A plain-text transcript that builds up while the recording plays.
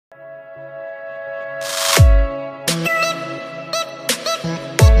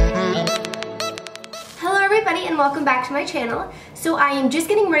welcome back to my channel. So I am just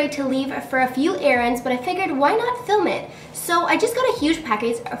getting ready to leave for a few errands, but I figured why not film it? So I just got a huge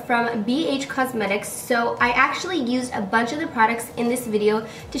package from BH Cosmetics, so I actually used a bunch of the products in this video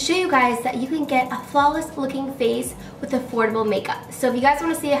to show you guys that you can get a flawless looking face with affordable makeup. So if you guys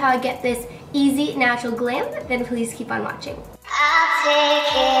want to see how I get this easy natural glam, then please keep on watching. I'll take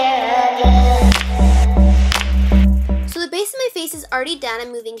care of you. So the base of my face is already done.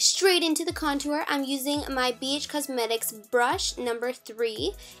 I'm moving straight into the contour. I'm using my BH Cosmetics brush number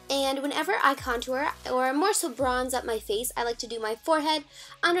 3, and whenever I contour or more so bronze up my face, I like to do my forehead,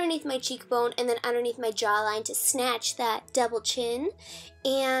 underneath my cheekbone, and then underneath my jawline to snatch that double chin.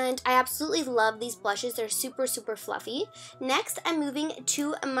 And I absolutely love these blushes. They're super fluffy. Next, I'm moving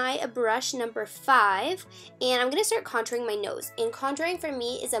to my brush number 5, and I'm going to start contouring my nose. And contouring for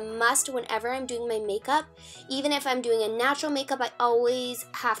me is a must whenever I'm doing my makeup. Even if I'm doing a natural makeup, I always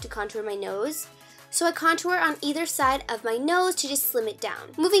have to contour my nose. So I contour on either side of my nose to just slim it down.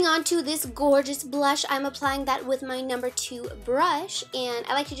 Moving on to this gorgeous blush, I'm applying that with my number 2 brush, and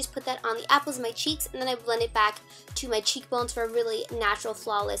I like to just put that on the apples of my cheeks, and then I blend it back to my cheekbones for a really natural,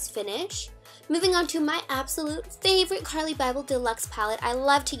 flawless finish. Moving on to my absolute favorite Carli Bybel Deluxe palette. I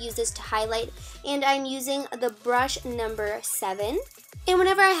love to use this to highlight, and I'm using the brush number 7. And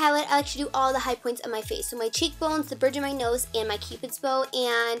whenever I highlight, I like to do all the high points of my face. So my cheekbones, the bridge of my nose, and my cupid's bow.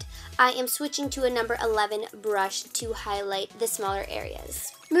 And I am switching to a number 11 brush to highlight the smaller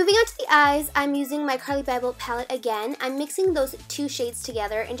areas. Moving on to the eyes, I'm using my Carli Bybel palette again. I'm mixing those 2 shades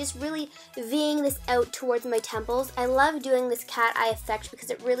together and just really V-ing this out towards my temples. I love doing this cat eye effect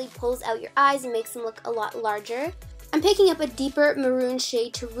because it really pulls out your eyes and makes them look a lot larger. I'm picking up a deeper maroon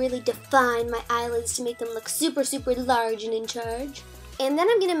shade to really define my eyelids to make them look super large and in charge. And then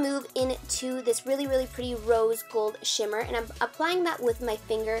I'm going to move into this really pretty rose gold shimmer, and I'm applying that with my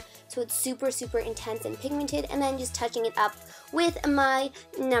finger so it's super intense and pigmented, and then just touching it up with my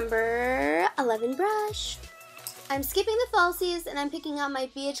number 11 brush. I'm skipping the falsies, and I'm picking up my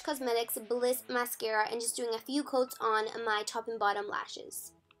BH Cosmetics Bliss Mascara and just doing a few coats on my top and bottom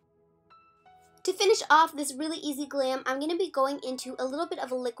lashes. To finish off this really easy glam, I'm going to be going into a little bit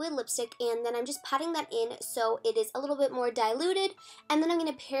of a liquid lipstick, and then I'm just patting that in so it is a little bit more diluted, and then I'm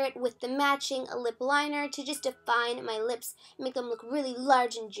going to pair it with the matching lip liner to just define my lips and make them look really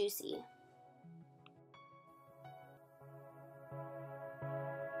large and juicy.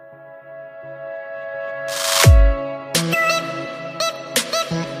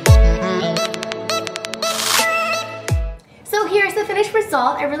 Here's the finished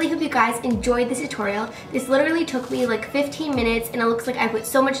result. I really hope you guys enjoyed this tutorial. This literally took me like 15 minutes, and it looks like I put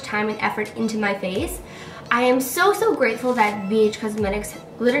so much time and effort into my face. I am so grateful that BH Cosmetics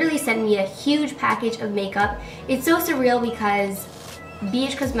literally sent me a huge package of makeup. It's so surreal because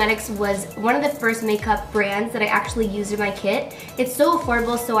BH Cosmetics was one of the first makeup brands that I actually used in my kit. It's so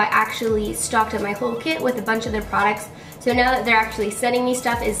affordable, so I actually stocked up my whole kit with a bunch of their products. So now that they're actually sending me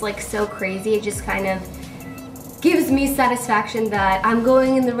stuff is like so crazy. It just kind of gives me satisfaction that I'm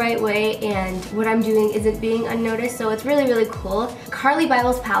going in the right way and what I'm doing isn't being unnoticed, so it's really cool. Carli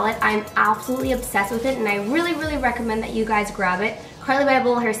Bybel's palette, I'm absolutely obsessed with it, and I really recommend that you guys grab it. Carli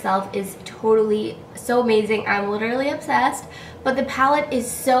Bybel herself is totally so amazing. I'm literally obsessed, but the palette is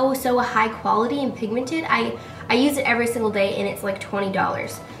so high quality and pigmented. I use it every single day, and it's like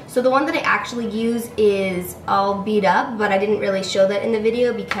 $20. So the one that I actually use is all beat up, but I didn't really show that in the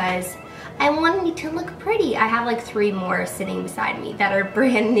video because I wanted it to look pretty. I have like 3 more sitting beside me that are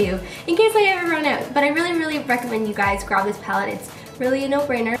brand new in case I ever run out. But I really recommend you guys grab this palette. It's really a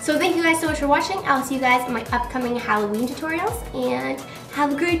no-brainer. So thank you guys so much for watching. I'll see you guys in my upcoming Halloween tutorials, and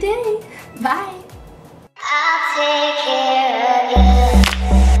have a great day. Bye.